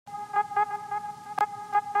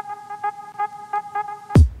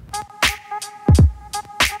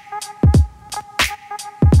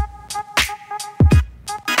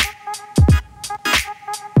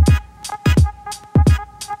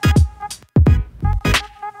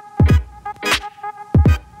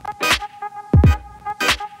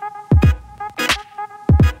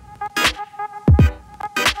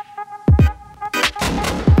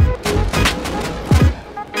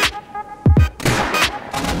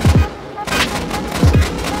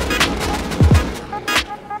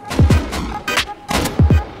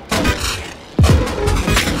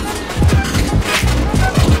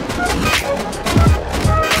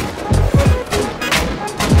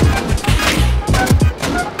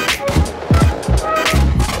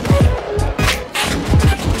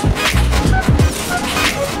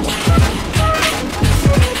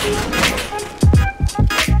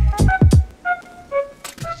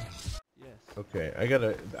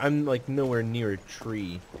I'm like nowhere near a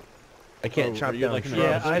tree. I can't chop down like shrubs,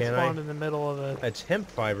 Yeah, I can spawned in the middle of it. That's hemp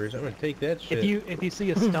fibers. I'm gonna take that shit. If you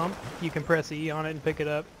see a stump, you can press E on it and pick it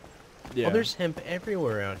up. Yeah. Oh, there's hemp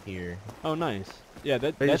everywhere out here. Oh, nice. Yeah,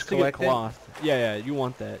 that's just to get collect it? cloth. Yeah, you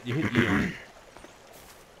want that. You hit E on it.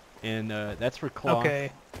 And that's for cloth.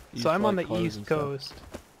 Okay, used so I'm for, on like, the clothes east and stuff. coast.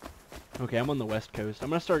 Okay, I'm on the west coast. I'm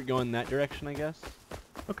gonna start going that direction, I guess.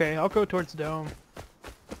 Okay, I'll go towards Dome.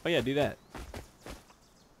 Oh yeah, do that.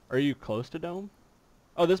 Are you close to Dome?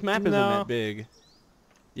 Oh, this map isn't No. that big.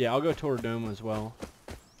 Yeah, I'll go toward Dome as well.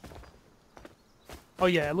 Oh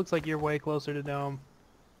yeah, it looks like you're way closer to Dome.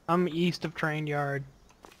 I'm east of Train Yard.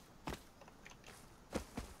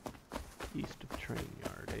 East of Train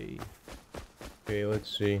Yard, eh? Okay,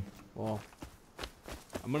 let's see. Well,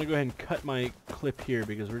 I'm gonna go ahead and cut my clip here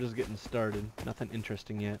because we're just getting started. Nothing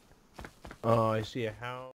interesting yet. Oh, I see a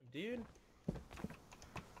house, dude.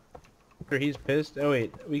 He's pissed. Oh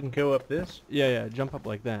wait, we can go up this. Yeah, jump up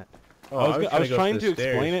like that. Oh, I was trying to explain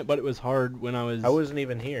stairs. it, but it was hard when I wasn't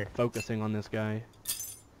even here. focusing on this guy.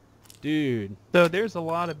 Dude. So there's a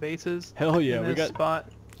lot of bases Hell yeah, in we this got spot.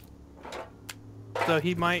 So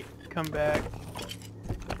he might come back.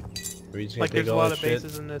 Like there's a lot of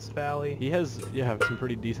bases in this valley. He has some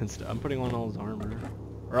pretty decent stuff. I'm putting on all his armor.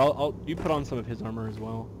 Or you put on some of his armor as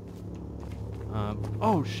well.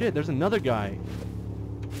 Oh shit, there's another guy.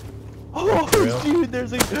 Oh dude,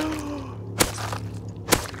 there's a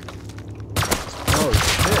Oh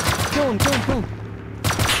shit! Kill him, kill him, kill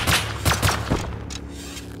him.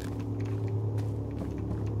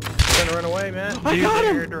 He's gonna run away, man. I got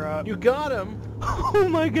him! Airdrop. You got him! Oh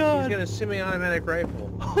my god! He's got a semi-automatic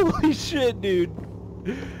rifle. Holy shit, dude!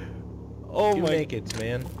 Oh Two my... nakeds,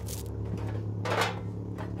 man.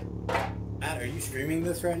 Matt, are you streaming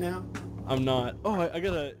this right now? I'm not. Oh, I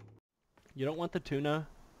gotta... You don't want the tuna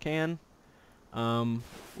can?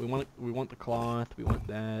 We want the cloth, we want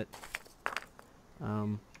that.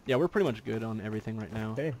 Yeah, we're pretty much good on everything right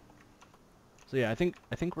now. Okay. So yeah, I think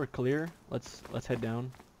we're clear. Let's head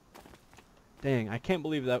down. Dang, I can't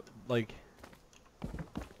believe that, like...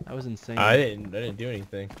 That was insane. I didn't do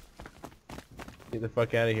anything. Get the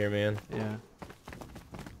fuck out of here, man. Yeah.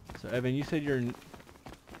 So Evan, you said you're...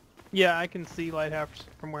 Yeah, I can see Lighthouse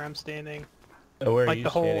from where I'm standing. Oh, where are Like you the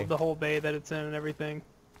standing? whole bay that it's in and everything.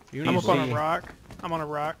 You I'm need up to on see- a rock. I'm on a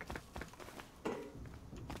rock.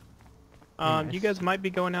 Nice. You guys might be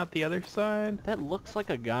going out the other side. That looks like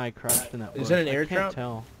a guy crouched in that bush. Is that an I airdrop? can't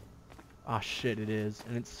tell. Ah shit, it is,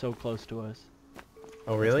 and it's so close to us.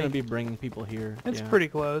 Oh, It's really? gonna be bringing people here. It's yeah. pretty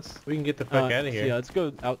close. We can get the fuck out of So here. yeah, let's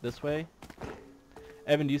go out this way.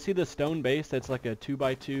 Evan, do you see the stone base that's like a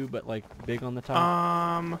 2x2 but like big on the top?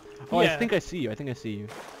 Oh, yeah. I think I see you. I think I see you.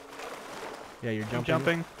 Yeah, you're jumping.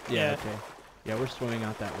 Jumping? Yeah. Okay. Yeah, we're swimming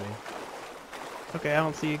out that way. Okay, I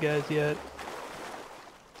don't see you guys yet.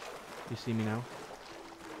 You see me now?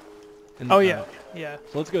 And, Oh yeah, yeah.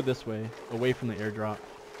 So let's go this way, away from the airdrop.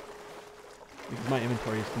 Because my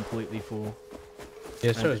inventory is completely full.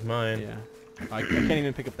 Yeah, so is mine. Yeah. I can't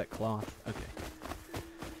even pick up that cloth. Okay.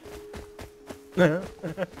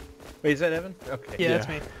 Wait, is that Evan? Okay. Yeah, that's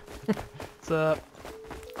me. What's up?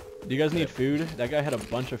 Do you guys need food? That guy had a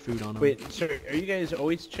bunch of food on him. Wait, sir, are you guys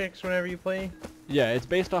always chicks whenever you play? Yeah, it's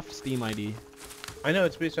based off Steam ID. I know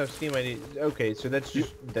it's based off Steam ID. Okay, so that's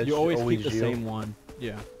just You always keep the you. same one.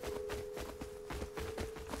 Yeah.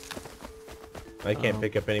 I can't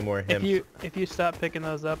pick up any more hemp. If you stop picking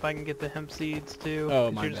those up, I can get the hemp seeds too. Oh,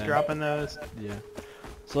 'cause my you're just bad. dropping those. Yeah.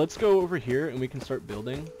 So let's go over here and we can start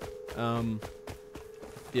building.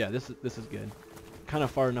 Yeah, this is good. Kind of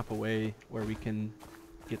far enough away where we can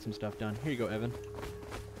get some stuff done. Here you go, Evan.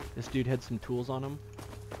 This dude had some tools on him.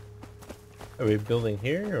 Are we building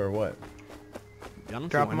here or what? Yeah, I don't see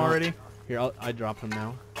Drop why them not. already? Here, I drop them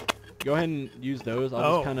now. Go ahead and use those. I'll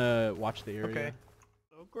Oh. just kind of watch the area. Okay.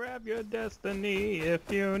 So grab your destiny if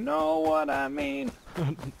you know what I mean.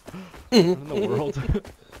 In the world.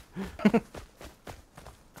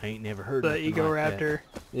 I ain't never heard The nothing Ego like that. Raptor.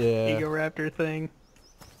 Yeah. Ego Raptor thing.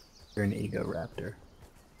 You're an ego raptor.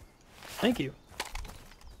 Thank you.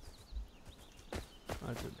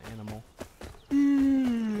 That's an animal.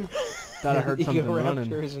 Thought I heard something running.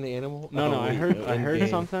 is an animal? No, Oh, no, I wait, heard in-game.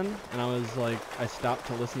 something, and I was like, I stopped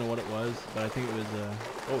to listen to what it was, but I think it was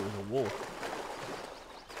it was a wolf.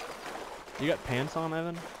 You got pants on,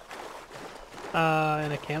 Evan?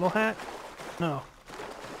 And a candle hat? No.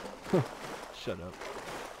 Shut up.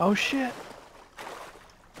 Oh shit.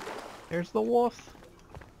 There's the wolf.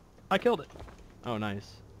 I killed it. Oh,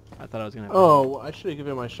 nice. I thought I was gonna have Oh, well, I should have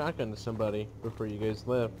given my shotgun to somebody before you guys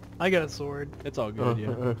left. I got a sword. It's all good, yeah.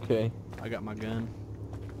 Okay. I got my gun.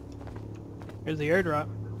 Here's the airdrop.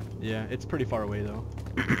 Yeah, it's pretty far away though.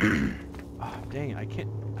 Oh, dang it, I can't.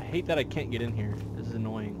 I hate that I can't get in here. This is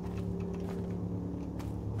annoying.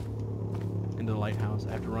 Into the lighthouse.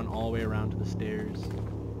 I have to run all the way around to the stairs.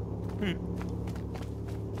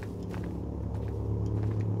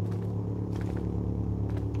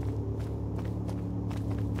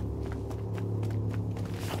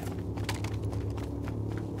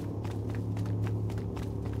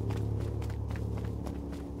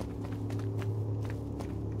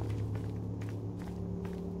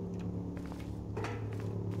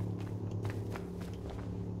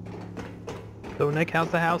 So Nick, how's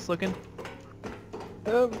the house looking?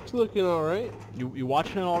 It's looking alright. You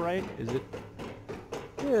watching it all right? Is it?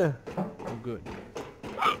 Yeah. Oh, good.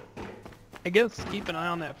 I guess keep an eye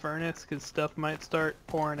on that furnace, because stuff might start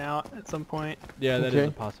pouring out at some point. Yeah, that is Okay.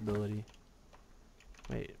 a possibility.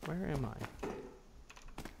 Wait, where am I?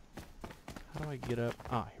 How do I get up?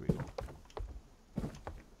 Ah, here we go.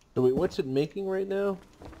 So wait, what's it making right now?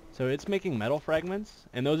 So it's making metal fragments,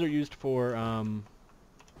 and those are used for,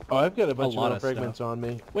 Oh, I've got a bunch lot of of fragments on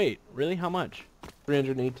me. wait, really? How much?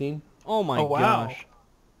 318. Oh my Oh, wow. gosh.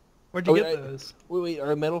 Where'd you Oh, get wait, those? Wait,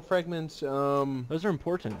 are metal fragments, Those are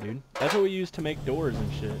important, dude. That's what we use to make doors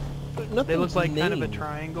and shit. They look like kind of a named.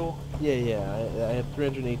 triangle. Yeah, I have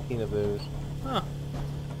 318 of those. Huh.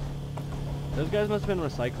 Those guys must have been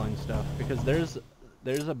recycling stuff, because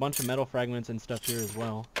there's a bunch of metal fragments and stuff here as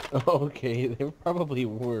well. Oh, okay, they probably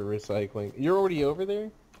were recycling. You're already over there?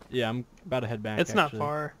 Yeah, I'm about to head back, It's not actually.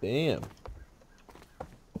 far. Damn.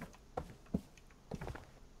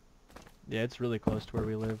 Yeah, it's really close to where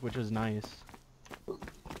we live, which is nice.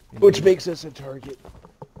 Which makes us a target.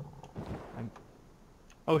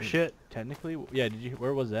 Oh shit. Technically, yeah, did you,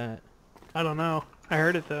 where was that? I don't know. I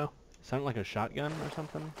heard it though. Sounded like a shotgun or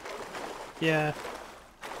something? Yeah.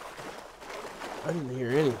 I didn't hear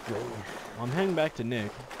anything. Well, I'm heading back to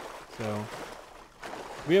Nick, so...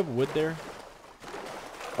 We have wood there?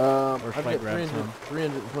 Or I've should I got grab some?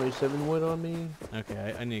 327 wood on me.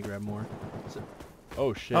 Okay, I need to grab more. So,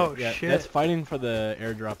 oh shit. Oh, yeah, shit. That's fighting for the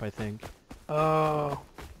airdrop, I think. Oh.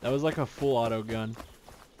 That was like a full auto gun.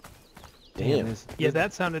 Damn. Yeah,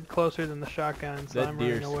 that sounded closer than the shotgun, so that I'm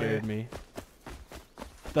deer running away. scared me.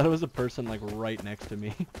 I thought it was a person like right next to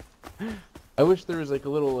me. I wish there was like a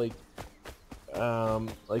little like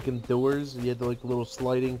in doors, you had like a little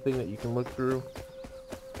sliding thing that you can look through.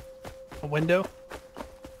 A window?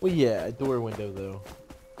 Well, yeah, a door window though.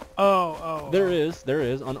 Oh. There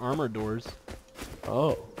is on armored doors.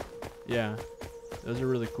 Oh. Yeah, those are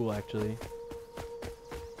really cool actually.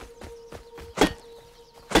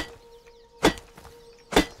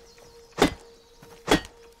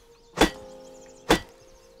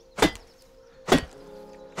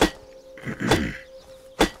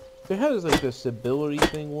 So how does like this ability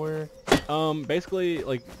thing work? Basically,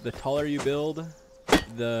 like the taller you build,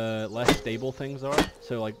 the less stable things are.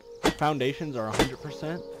 So like foundations are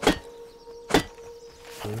 100%.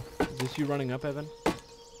 Is this you running up, Evan?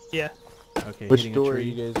 Yeah. Okay. Which hitting a door are tree.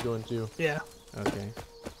 you guys going to? Yeah. Okay.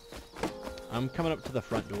 I'm coming up to the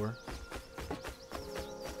front door.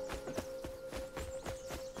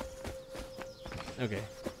 Okay.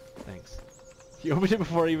 Thanks. You opened it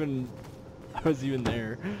before I was even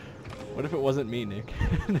there. What if it wasn't me, Nick?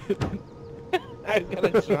 I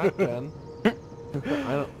got a shotgun.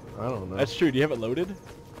 I don't know. That's true. Do you have it loaded?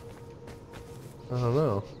 I don't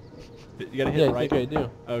know. You gotta hit Yeah, I right. think I do.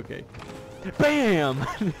 Okay. Bam!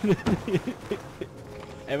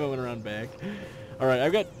 Evan went around back. Alright,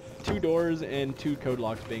 I've got 2 doors and 2 code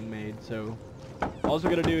locks being made, so all we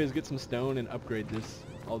gotta do is get some stone and upgrade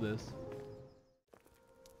all this.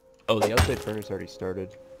 Oh, the outside furnace already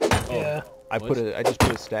started. Yeah. I just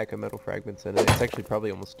put a stack of metal fragments in it. It's actually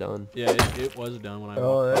probably almost done. Yeah, it was done when I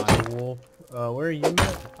Oh, walked that's by. a wolf. Where are you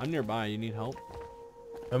at? I'm nearby. You need help?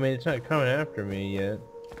 I mean, it's not coming after me yet.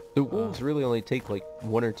 The wolves really only take like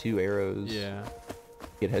 1 or 2 arrows. Yeah.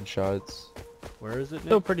 Get headshots. Where is it,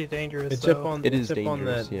 Still Nick? pretty dangerous It's though. up on. It it's is up on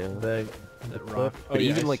dangerous, that. yeah. The That cliff. rock. Oh, But yeah,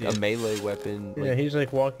 even I like see a it. melee weapon, Yeah, like, he's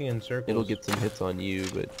like walking in circles. it'll get some hits on you,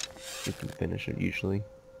 but you can finish it usually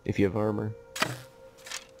if you have armor.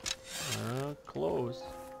 Close.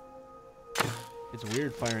 It's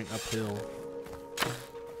weird firing uphill.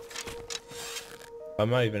 I'm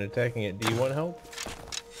not even attacking it. Do you want help?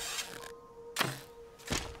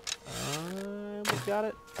 I almost got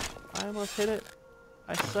it. I almost hit it.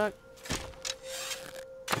 I suck.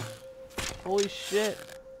 Holy shit.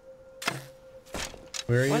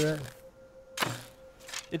 Where are What? you at?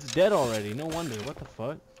 It's dead already. No wonder. What the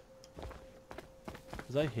fuck?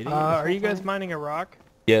 Was I hitting it this Are whole you guys time? mining a rock?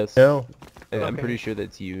 Yes. No. I'm Okay. pretty sure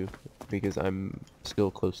that's you because I'm still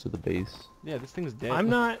close to the base. Yeah, this thing's dead. I'm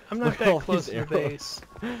not Look at all that close these to the arrows.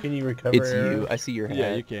 base. Can you recover It's arrows? you. I see your hat.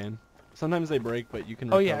 Yeah, you can. Sometimes they break, but you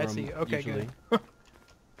can Oh, recover yeah, I them see. Okay, usually. good.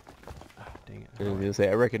 Ah, dang it. I was gonna say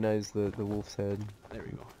I recognize the wolf's head. There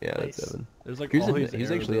we go. Yeah, Nice. that's Evan. There's like Here's all these here's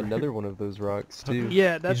arrows actually over another here. one of those rocks too.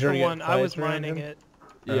 Yeah, that's sure the you got one. I was flies around mining him? it.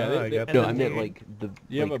 Yeah, I got And No, then I meant you- like the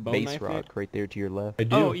You have a like bone base knife rock yet? right there to your left. I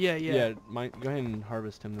do. Oh, yeah, yeah. Yeah, go ahead and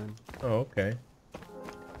harvest him then. Oh, okay.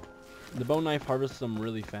 The bone knife harvests them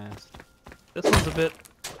really fast. This one's a bit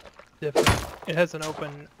different. It has an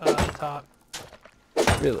open top.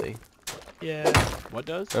 Really? Yeah, What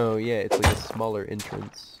does? Oh yeah, it's like a smaller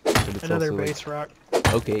entrance. But it's another also base rock.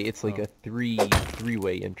 like, okay, it's like Oh. a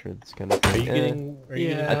three-way entrance kind of Are thing. you getting? Are you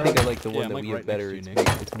Yeah. getting? I think I like the Yeah, one I'm that like we right have better. next It's to you,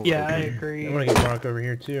 big. It's more Yeah, I open. agree. I'm gonna get rock over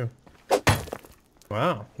here too.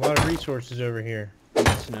 Wow, a lot of resources over here.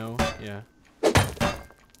 Snow. Yeah.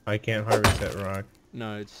 I can't harvest that rock.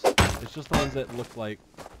 No, it's just the ones that look like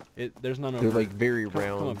it. There's none over. They're like very Come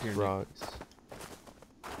round up here, Nick. rocks.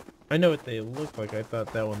 I know what they look like. I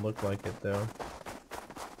thought that one looked like it though.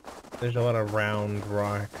 There's a lot of round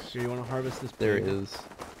rocks. Here, you want to harvest this? There it pig? is.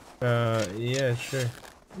 Yeah, sure.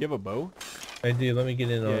 You have a bow? I do. Let me get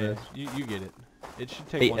in on Yeah, this. you get it. It should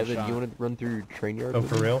take Hey one Evan, shot. you want to run through train yard? Oh, with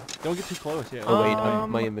for me? real? Don't get too close. Yeah. Oh wait, Um,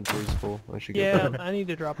 my inventory's full. I should go. Yeah, back. I need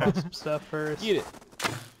to drop off some stuff first. Get it.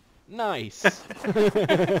 Nice.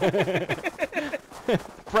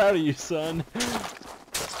 Proud of you, son.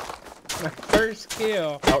 My first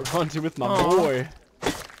kill. Out hunting with my Aw. boy.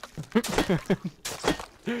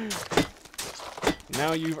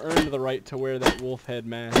 Now you've earned the right to wear that wolf head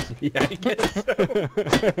mask. Yeah, I guess so.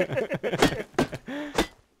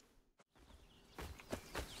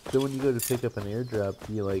 So when you go to pick up an airdrop,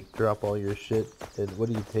 do you like drop all your shit? And what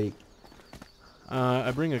do you take?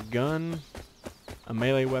 I bring a gun, a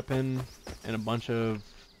melee weapon, and a bunch of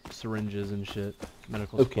syringes and shit.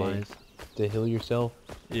 Medical Okay. supplies. To heal yourself?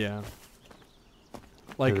 Yeah.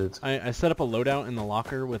 Like, it's- I set up a loadout in the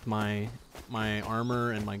locker with my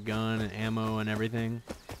armor and my gun and ammo and everything.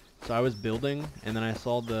 So I was building, and then I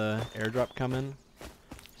saw the airdrop coming.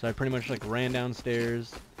 So I pretty much like ran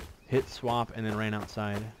downstairs, hit swap, and then ran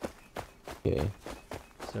outside. Okay.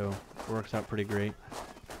 So it works out pretty great.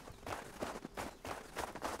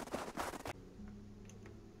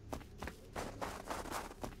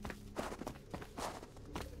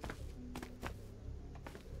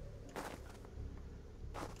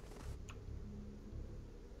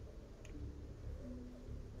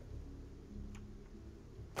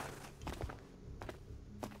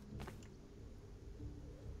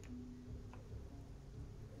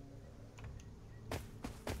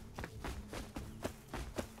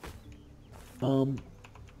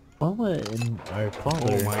 Mama and our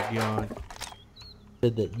father Oh my god.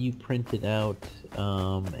 said that you printed out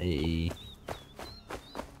a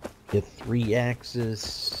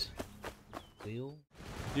 3-axis wheel.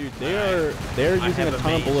 Dude, they're using have a a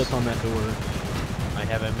ton of maze. bullets on that door. I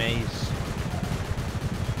have a maze.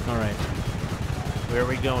 Alright. Where are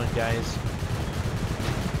we going, guys?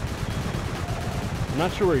 I'm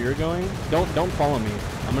not sure where you're going. Don't follow me.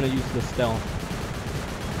 I'm gonna use the stealth.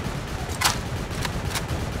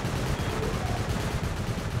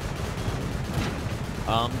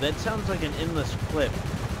 That sounds like an endless clip.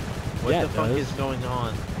 What Yeah, the it fuck does. is going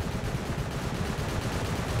on?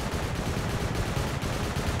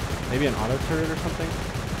 Maybe an auto turret or something?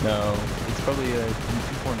 No, it's probably a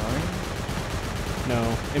M249. No.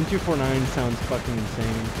 M249 sounds fucking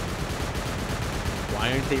insane.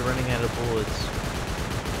 Why aren't they running out of bullets?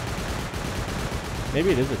 Maybe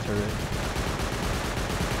it is a turret.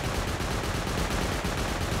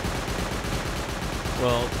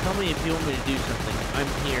 Well, tell me if you want me to do something. I'm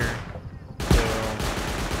here. So,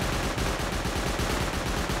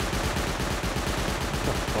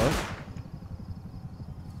 What the fuck?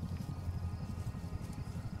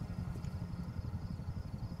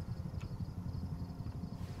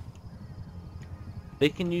 they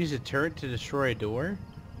can use a turret to destroy a door?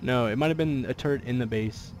 No, it might have been a turret in the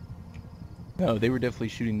base. No, they were definitely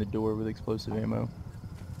shooting the door with explosive ammo.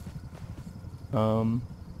 I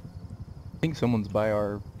think someone's by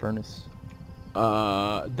our furnace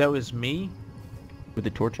That was me? with the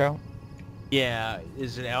torch out. Yeah,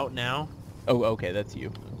 is it out now? Oh, okay, that's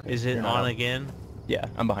you. Okay. Is it You're not on out. again? Yeah,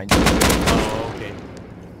 I'm behind you. Oh, okay.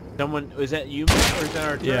 Someone, was that you, Matt, or is that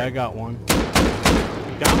our turret? Yeah, I got one.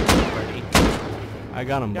 You got one already. I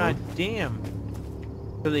got him. God damn.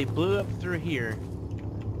 So they blew up through here.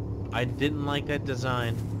 I didn't like that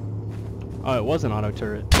design. Oh, it was an auto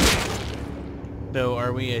turret. So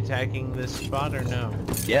are we attacking this spot or no?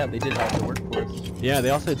 Yeah, they did have to work for us. Yeah, they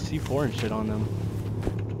also had C4 and shit on them.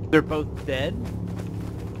 They're both dead?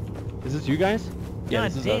 Is this you guys? Yeah,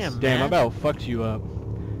 God this is damn, us. Damn, I man. about fucked you up.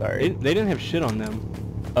 Sorry. They didn't have shit on them.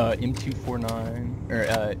 M249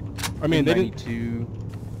 or I mean, they didn't. M92.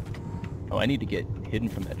 Oh, I need to get hidden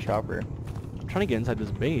from that chopper. I'm trying to get inside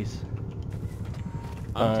this base.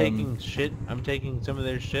 I'm taking shit. I'm taking some of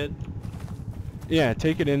their shit. Yeah,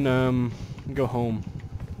 take it in. Go home.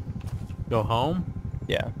 Go home?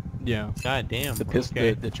 Yeah. Yeah. God damn. The pistol,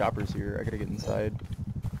 Okay. the chopper's here. I gotta get inside.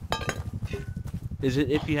 Is it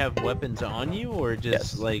if you have weapons on you or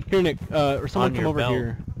just Yes. like Here, Nick. Or someone On come your over belt.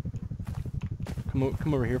 here.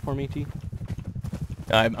 Come over here for me, T.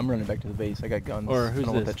 I'm running back to the base. I got guns. Or I who's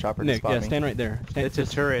don't this? want that chopper to Nick, spot yeah, me. stand right there. Stand, It's a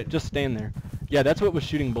turret. Just stand there. Yeah, that's what was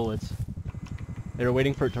shooting bullets. They were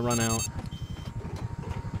waiting for it to run out.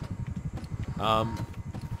 All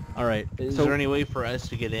right. Is so, there any way for us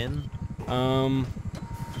to get in? I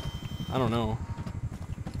don't know.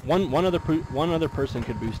 One other person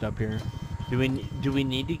could boost up here. Do we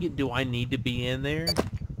need to get? Do I need to be in there?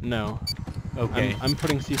 No. Okay. I'm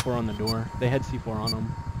putting C4 on the door. They had C4 on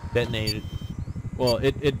them. Detonated. Well,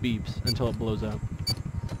 it beeps until it blows up.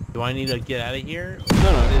 Do I need to get out of here?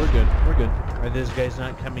 No, we're good. We're good. Are those guys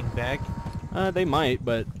not coming back? They might,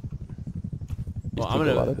 but Well, Just I'm took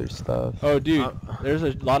gonna. a lot of their stuff. oh, dude, there's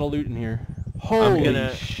a lot of loot in here. Holy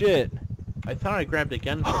gonna- shit! I thought I grabbed a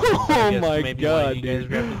gun. From them, but I Oh guess my maybe one of god, you guys dude!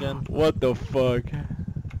 grabbed a gun. What the fuck?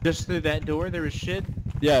 Just through that door, there was shit.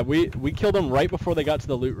 Yeah, we killed them right before they got to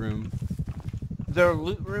the loot room. The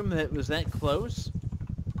loot room that was that close.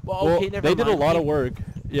 Well, Well, okay, never they did a mind. lot of work.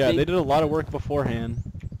 Yeah, they- they did a lot of work beforehand.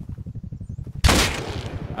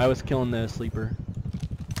 I was killing the sleeper.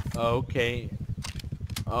 Okay.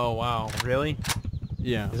 Oh wow, really?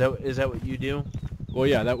 Yeah. Is that what you do? Well,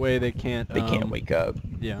 yeah, that way they can't. They can't wake up.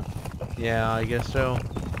 Yeah. Yeah, I guess so.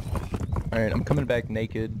 Alright, I'm coming back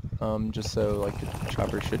naked, just so, like, the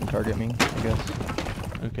chopper shouldn't target me, I guess.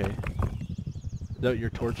 Okay. Is that your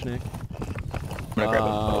torch, Nick? I'm gonna grab a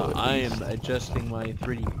bow at I least. am adjusting my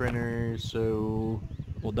 3D printer, so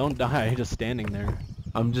Well, don't die just standing there.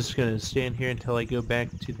 I'm just gonna stand here until I go back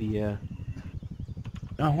to the,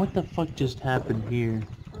 Oh, what the fuck just happened here?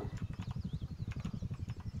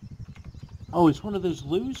 Oh, is one of those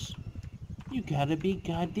loose? You gotta be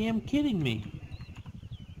goddamn kidding me.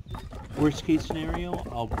 Worst case scenario,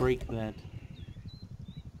 I'll break that.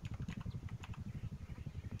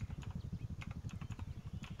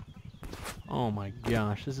 Oh my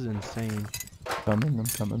gosh, this is insane. I'm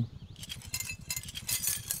coming.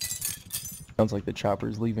 Sounds like the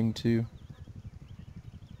chopper's leaving too.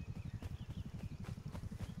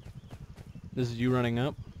 This is you running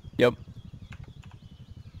up? Yep.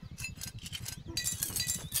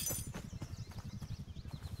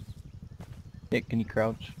 Nick, can you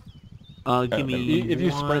crouch? Give me If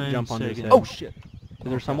you sprint, one jump onto his second. head. Oh shit! Is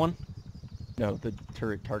there someone? No, the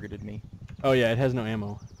turret targeted me. Oh yeah, it has no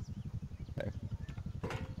ammo. Okay.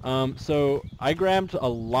 So I grabbed a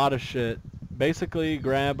lot of shit. Basically,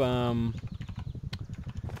 grab all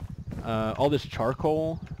this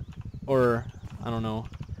charcoal, or I don't know.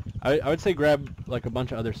 I would say grab like a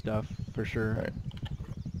bunch of other stuff for sure. Alright.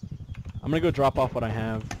 I'm gonna go drop off what I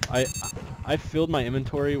have. I filled my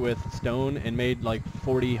inventory with stone and made like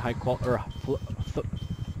 40 high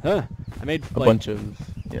I made A like bunch of...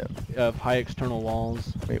 yeah. of high external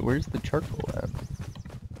walls. Wait, where's the charcoal at?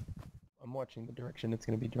 I'm watching the direction it's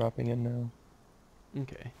gonna be dropping in now.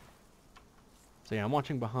 Okay. So yeah, I'm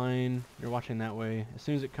watching behind. You're watching that way. As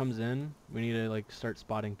soon as it comes in, we need to like start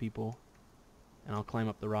spotting people. And I'll climb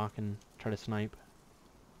up the rock and try to snipe.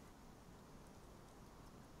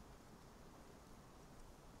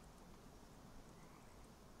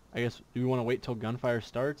 I guess, do we want to wait till gunfire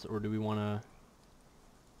starts, or do we want to...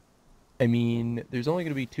 I mean, there's only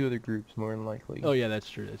gonna be 2 other groups, more than likely. Oh yeah, that's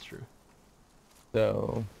true, that's true.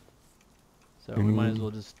 So... So we might as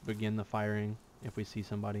well just begin the firing if we see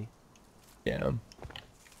somebody. yeah.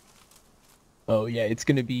 Oh yeah, it's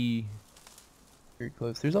gonna be... very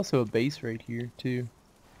close. There's also a base right here, too.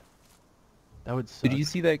 That would suck. Did you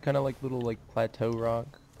see that kind of like little like plateau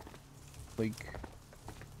rock? Like...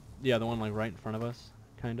 Yeah, the one like right in front of us,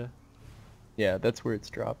 kinda. yeah, that's where it's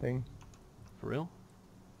dropping. For real?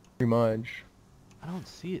 Pretty much. I don't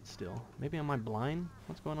see it still. Maybe am I blind?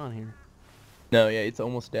 What's going on here? No, yeah, it's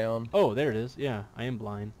almost down. Oh, there it is. Yeah, I am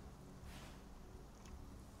blind.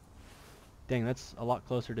 Dang, that's a lot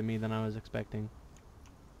closer to me than I was expecting.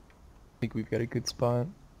 I think we've got a good spot.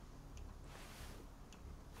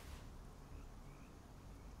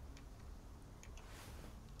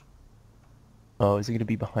 Oh, is it gonna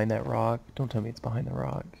be behind that rock? Don't tell me it's behind the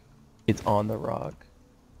rock. It's on the rock.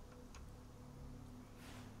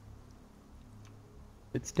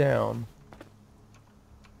 It's down.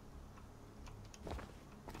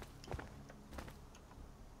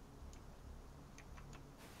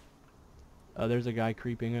 Oh, there's a guy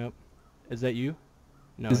creeping up. Is that you?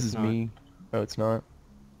 No, This it's is not. me. Oh, it's not.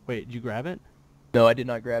 Wait, did you grab it? No, I did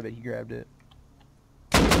not grab it. He grabbed it.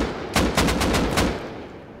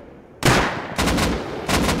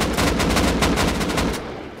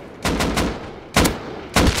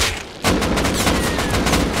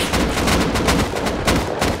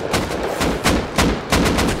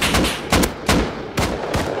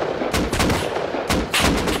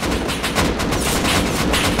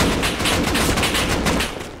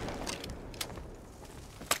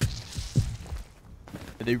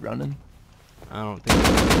 Are they running? I don't think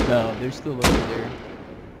so. No, they're still over there.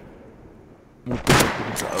 We'll push up to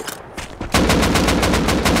the drop.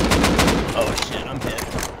 Oh shit, I'm hit.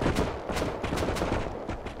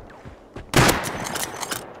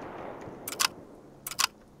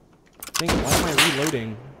 Why am I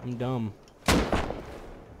reloading? I'm dumb.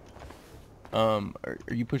 Are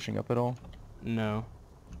you pushing up at all? No.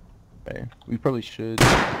 Okay, we probably should.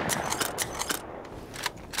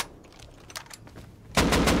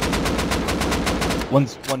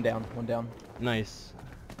 One down, one down. Nice.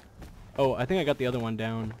 Oh, I think I got the other one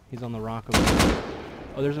down. He's on the rock over there.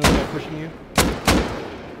 Oh, there's another guy pushing you.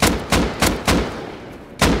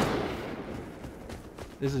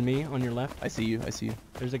 This is me on your left. I see you, I see you.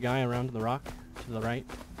 There's a guy around the rock to the right.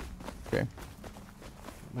 Okay.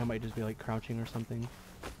 I might just be like crouching or something.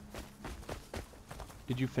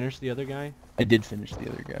 Did you finish the other guy? I did finish the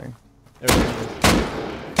other guy. There he is.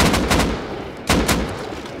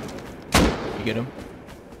 You get him?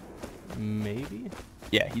 Maybe?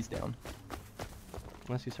 Yeah, he's down.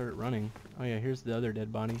 Unless he started running. Oh yeah, here's the other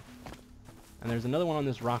dead body. And there's another one on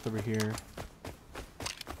this rock over here.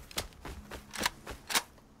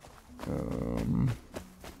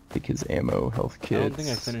 Take his ammo, health kits. I don't think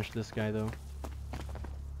I finished this guy though.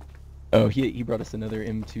 Oh, he brought us another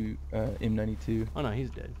M92. Oh no,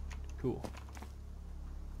 he's dead. Cool.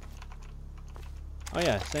 Oh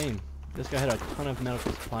yeah, same. This guy had a ton of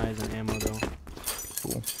medical supplies and ammo though.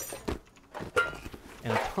 Cool.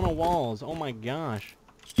 And a ton of walls. Oh my gosh.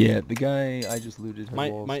 Yeah, the guy I just looted had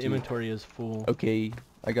walls My too. inventory is full. Okay,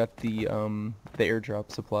 I got the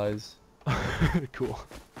airdrop supplies. Cool.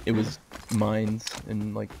 It was mines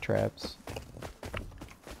and like traps.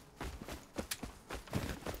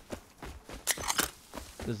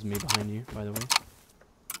 This is me behind you, by the way.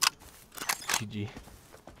 GG.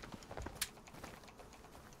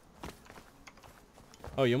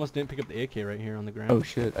 Oh, you almost didn't pick up the AK right here on the ground. Oh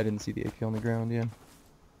shit, I didn't see the AK on the ground, yeah.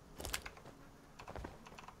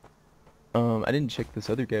 I didn't check this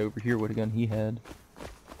other guy over here, what a gun he had.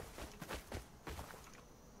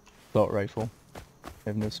 Assault rifle. I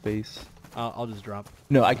have no space. I'll just drop.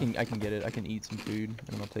 No, I can get it. I can eat some food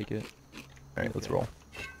and I'll take it. Alright, let's Okay. roll.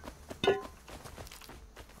 I'm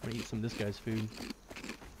gonna eat some of this guy's food.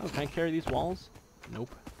 Oh, can I carry these walls?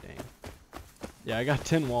 Nope. Dang. Yeah, I got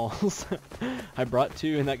 10 walls. I brought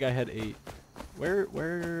 2 and that guy had 8.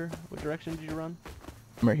 What direction did you run?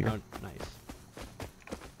 I'm right here. Oh, nice.